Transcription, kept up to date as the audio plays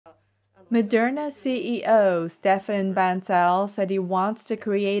Moderna CEO Stephane Bancel said he wants to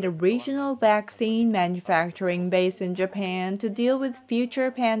create a regional vaccine manufacturing base in Japan to deal with future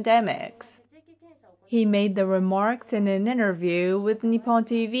pandemics. He made the remarks in an interview with Nippon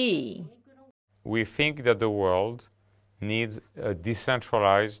TV. We think that the world needs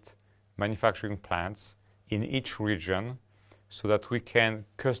decentralized manufacturing plants in each region so that we can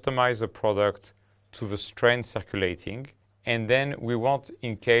customize the product to the strain circulating. And then we want,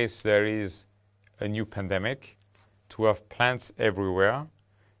 in case there is a new pandemic, to have plants everywhere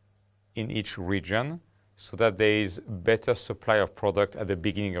in each region so that there is better supply of product at the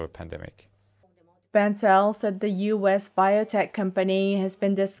beginning of a pandemic. Bancel said the U.S. biotech company has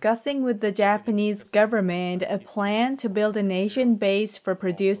been discussing with the Japanese government a plan to build a nation base for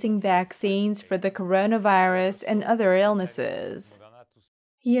producing vaccines for the coronavirus and other illnesses.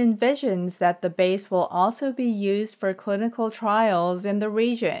 He envisions that the base will also be used for clinical trials in the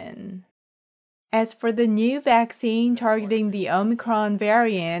region. As for the new vaccine targeting the Omicron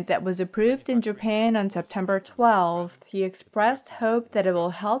variant that was approved in Japan on September 12th, he expressed hope that it will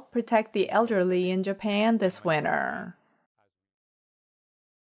help protect the elderly in Japan this winter.